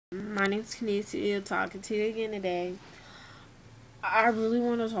My name's Kinesia, talking to you again today. I really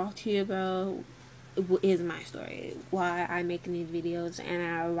want to talk to you about what is my story, why I'm making these videos,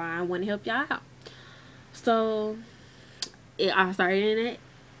 and why I want to help y'all out. So, I started in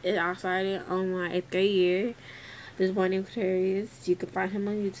it. I started on my 8th grade year. This boy named Quarius. You can find him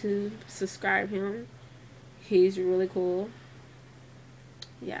on YouTube. Subscribe him. He's really cool.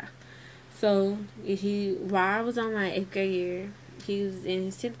 Yeah. So, while I was on my 8th grade year, he was in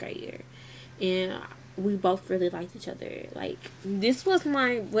his 10th grade year. And we both really liked each other. Like, this was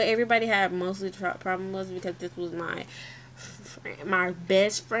what everybody had mostly problem was because this was my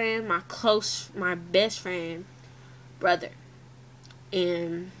best friend, my best friend brother.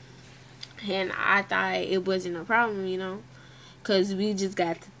 And I thought it wasn't a problem, because we just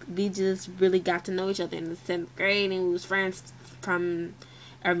really got to know each other in the 7th grade, and we was friends from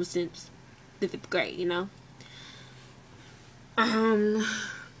ever since the 5th grade.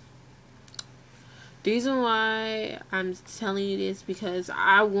 The reason why I'm telling you this because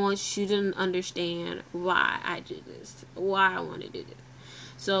I want you to understand why I do this, why I want to do this.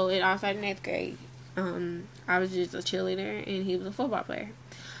 So it all started in 8th grade. I was just a cheerleader and he was a football player.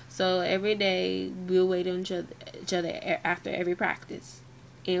 So every day we would wait on each other after every practice,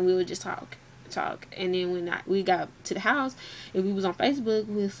 and we would just talk. And then when we got to the house, if we was on Facebook,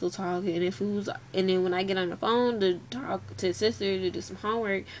 we would still talk. And then when I get on the phone to talk to his sister to do some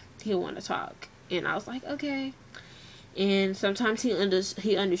homework, he'll want to talk. And I was like, okay. And sometimes he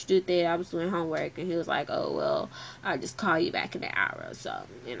understood that I was doing homework, and he was like, oh, well, I'll just call you back in an hour or so.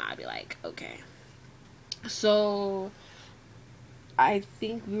 And I'd be like, okay. So I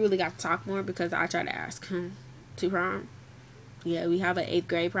think we really got to talk more because I tried to ask him to prom. Yeah, we have an 8th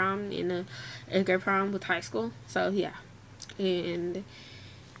grade prom in the 8th grade prom with high school. So, yeah. And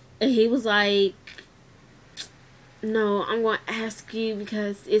he was like, no, I'm going to ask you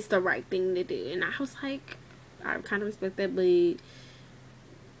because it's the right thing to do. And I was like, I kind of respect that, but when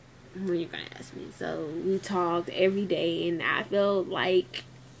you're going to ask me. So we talked every day, and I felt like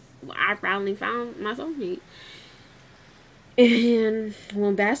I finally found my soulmate. And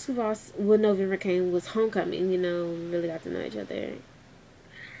when November came, was homecoming, we really got to know each other.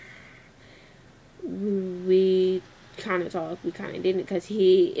 We kind of talked, we kind of didn't, because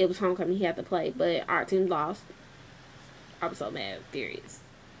it was homecoming, he had to play, but our team lost. I was so mad, furious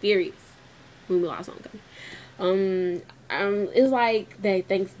when we lost homecoming. It was like that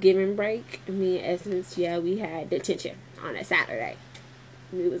Thanksgiving break. Me and Essence, we had detention on a Saturday.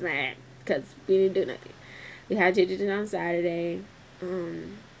 We was mad because we didn't do nothing. We had detention on Saturday.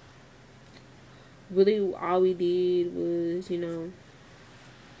 Really, all we did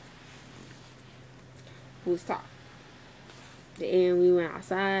was talk. And we went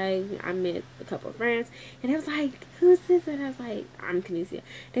outside. I met a couple of friends, and it was like, who's this? And I was like, I'm Kinesia.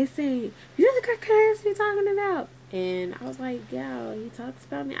 They say, you're the girl Kinesia you're talking about. And I was like, yeah, he talks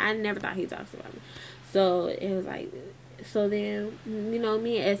about me. I never thought he talks about me. So it was like, so then, me and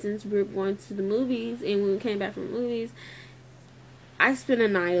Essence, we were going to the movies, and when we came back from the movies, I spent a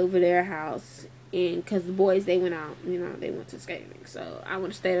night over their house, and because the boys, they went out, they went to skating. So I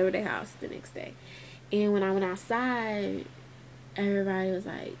went to stay over their house the next day. And when I went outside, everybody was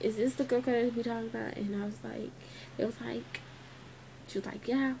like, is this the girl that we talking about? And I was like, she was like,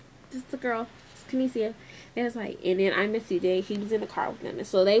 yeah, this is the girl, it's Kinesia. And it was like, and then I met CJ, he was in the car with them. And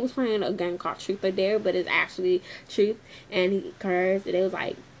so they was playing a game called Truth or Dare, but it's actually Truth. And he cursed, and it was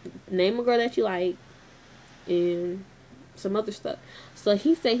like, name a girl that you like, and some other stuff. So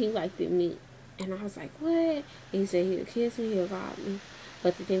he said he liked me. And I was like, what? And he said he'll kiss me, he'll rob me.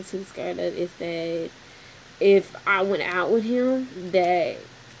 But the thing he was scared of is that if I went out with him, that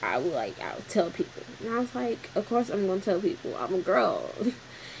I would tell people. And I was like, of course I'm going to tell people. I'm a girl.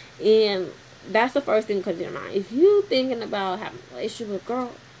 And that's the first thing that comes to your mind. If you thinking about having a relationship with a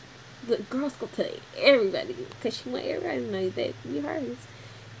girl, the girl's going to tell everybody. Because she want everybody to know that you hers.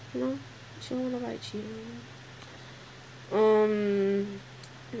 She don't want nobody cheating. And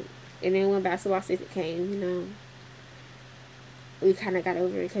then when basketball season came, we kind of got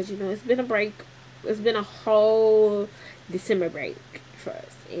over it because, it's been a break. It's been a whole December break for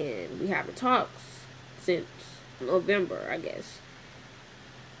us. And we haven't talked since November, I guess.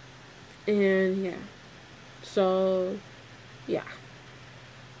 And, yeah. So, yeah.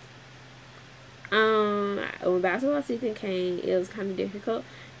 When basketball season came, it was kind of difficult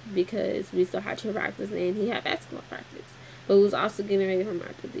because we still had cheer practice and he had basketball practice. But we was also getting ready for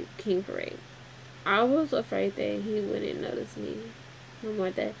Martin Luther King Parade. I was afraid that he wouldn't notice me. No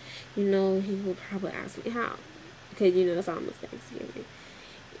more that, he would probably ask me how. Because, it's almost Thanksgiving.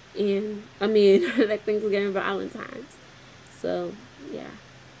 And, like Thanksgiving, Valentine's. So, yeah.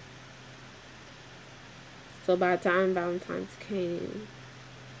 So by the time Valentine's came,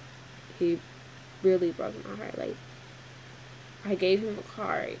 he really broke my heart. Like, I gave him a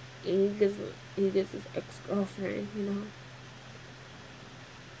card, and he gets his ex-girlfriend, you know.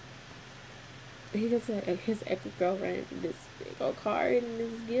 He gets his ex-girlfriend this big old card and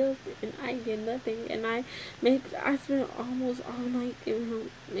this gift, and I get nothing. And I spent almost all night giving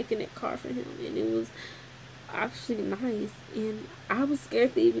him, making that card for him, and it was actually nice. And I was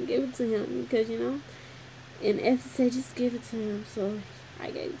scared to even give it to him because, you know, and Essie said just give it to him, so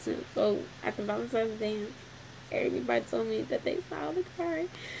I gave it to him. So after Valentine's dance, everybody told me that they saw the card,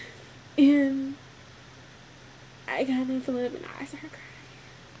 and I got in for him, and I started crying.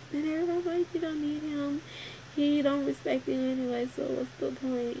 And everybody's like, you don't need him. He don't respect you anyway, so what's the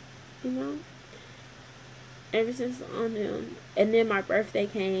point? You know? Ever since on him. And then my birthday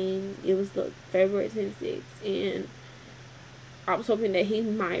came. It was the February 26th. And I was hoping that he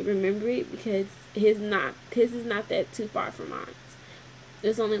might remember it because his is not that too far from mine.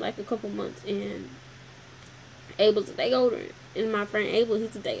 It's only like a couple months. And Abel's a day older. And my friend Abel,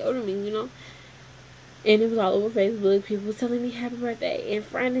 he's a day older than me, you know? And it was all over Facebook. People were telling me happy birthday in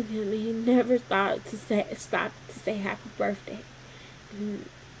front of him, and he never thought to stop to say happy birthday. And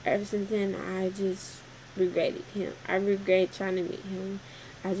ever since then, I just regretted him. I regret trying to meet him.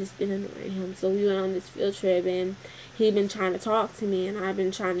 I just been annoying him. So we went on this field trip, and he been trying to talk to me, and I've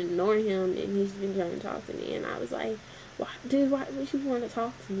been trying to ignore him, and he's been trying to talk to me. And I was like, "Why, dude? Why would you want to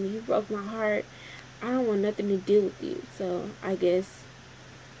talk to me? You broke my heart. I don't want nothing to do with you." So I guess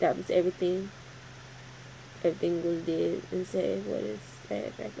that was everything. Everything was dead and said what is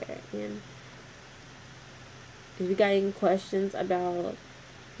said back there. And if you got any questions, I'll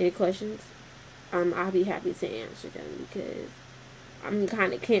be happy to answer them because I'm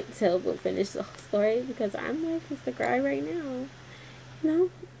kind of can't tell but finish the whole story because I'm like just to cry right now, you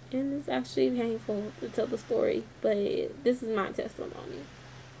know. And it's actually painful to tell the story, but this is my testimony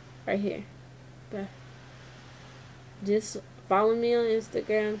right here. But just follow me on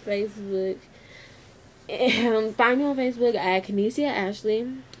Instagram, Facebook. Find me on Facebook at Kinesia Ashley.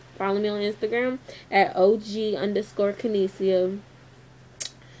 Follow me on Instagram at OG_Kinesia.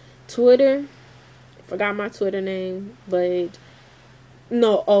 Twitter, forgot my Twitter name, but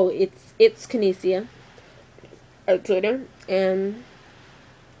no, it's Kinesia at Twitter, and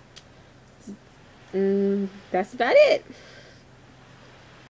that's about it.